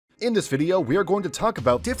In this video, we are going to talk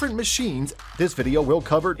about different machines. This video will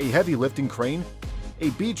cover a heavy lifting crane,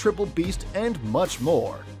 a B-triple beast, and much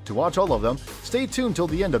more. To watch all of them, stay tuned till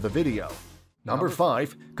the end of the video. Number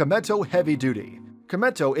 5. Kometo Heavy Duty.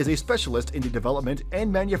 Kometo is a specialist in the development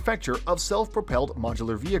and manufacture of self-propelled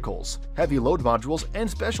modular vehicles, heavy load modules, and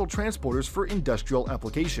special transporters for industrial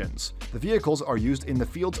applications. The vehicles are used in the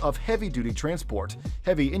fields of heavy-duty transport,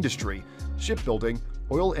 heavy industry, shipbuilding,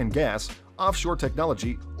 oil and gas, offshore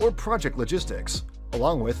technology, or project logistics.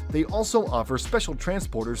 Along with, they also offer special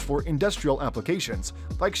transporters for industrial applications,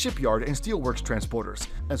 like shipyard and steelworks transporters,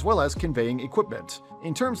 as well as conveying equipment.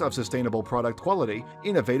 In terms of sustainable product quality,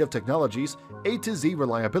 innovative technologies, A to Z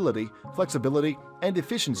reliability, flexibility, and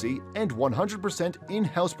efficiency, and 100%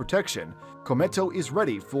 in-house protection, Kometo is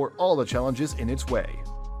ready for all the challenges in its way.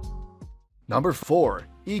 Number 4.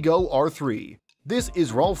 Ego R3. This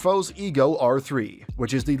is Rolfo's Ego R3,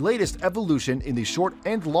 which is the latest evolution in the short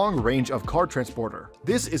and long range of car transporter.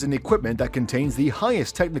 This is an equipment that contains the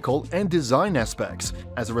highest technical and design aspects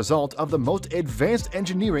as a result of the most advanced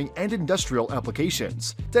engineering and industrial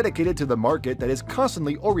applications. Dedicated to the market that is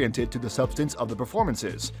constantly oriented to the substance of the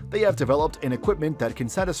performances, they have developed an equipment that can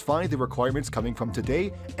satisfy the requirements coming from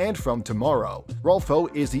today and from tomorrow. Rolfo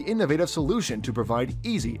is the innovative solution to provide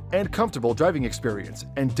easy and comfortable driving experience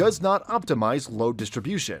and does not optimize load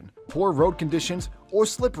distribution, poor road conditions, or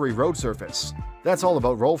slippery road surface. That's all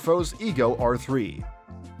about Rolfo's Ego R3.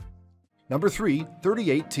 Number 3.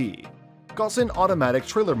 38T. Gaussen Automatic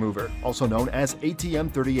Trailer Mover, also known as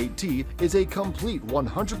ATM38T, is a complete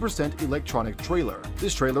 100% electronic trailer.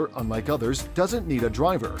 This trailer, unlike others, doesn't need a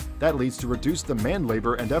driver. That leads to reduced the man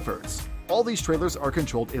labor and efforts. All these trailers are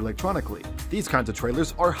controlled electronically. These kinds of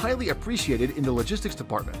trailers are highly appreciated in the logistics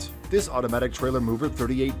department. This automatic trailer mover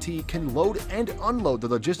 38T can load and unload the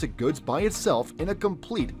logistic goods by itself in a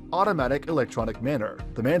complete automatic electronic manner.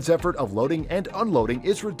 The man's effort of loading and unloading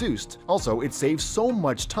is reduced. Also, it saves so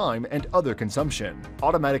much time and other consumption.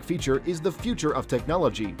 Automatic feature is the future of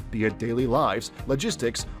technology, be it daily lives,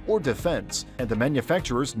 logistics, or defense, and the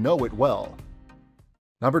manufacturers know it well.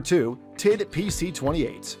 Number 2. TID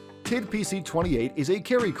PC28. TID PC28 is a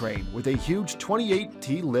carry crane with a huge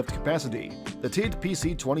 28T lift capacity. The TID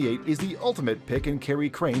PC28 is the ultimate pick and carry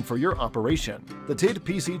crane for your operation. The TID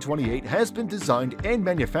PC28 has been designed and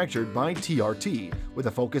manufactured by TRT with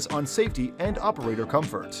a focus on safety and operator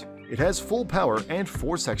comfort. It has full power and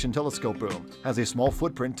 4-section telescope boom, has a small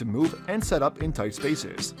footprint to move and set up in tight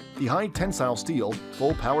spaces. The high tensile steel,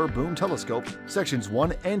 full power boom telescope, sections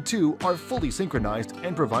 1 and 2 are fully synchronized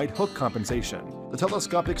and provide hook compensation. The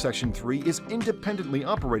telescopic section 3 is independently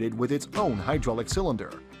operated with its own hydraulic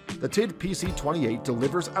cylinder. The TID PC28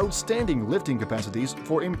 delivers outstanding lifting capacities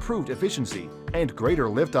for improved efficiency and greater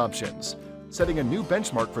lift options, setting a new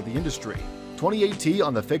benchmark for the industry. 28T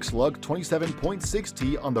on the fixed lug,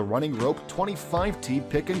 27.6T on the running rope, 25T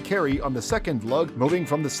pick and carry on the second lug. Moving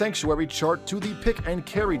from the sanctuary chart to the pick and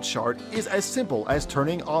carry chart is as simple as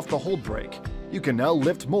turning off the hold brake. You can now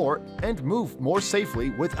lift more and move more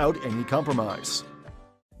safely without any compromise.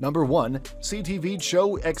 Number 1. CTV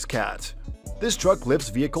Cho XCat. This truck lifts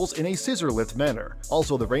vehicles in a scissor lift manner.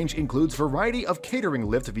 Also, the range includes variety of catering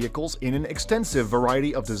lift vehicles in an extensive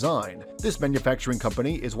variety of design. This manufacturing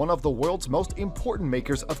company is one of the world's most important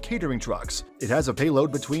makers of catering trucks. It has a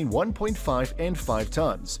payload between 1.5 and 5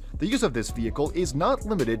 tons. The use of this vehicle is not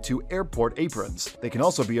limited to airport aprons. They can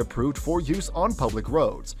also be approved for use on public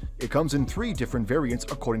roads. It comes in 3 different variants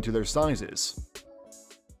according to their sizes.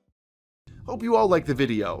 Hope you all liked the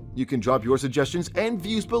video. You can drop your suggestions and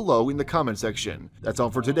views below in the comment section. That's all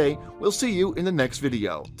for today. We'll see you in the next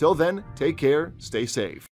video. Till then, take care, stay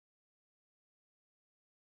safe.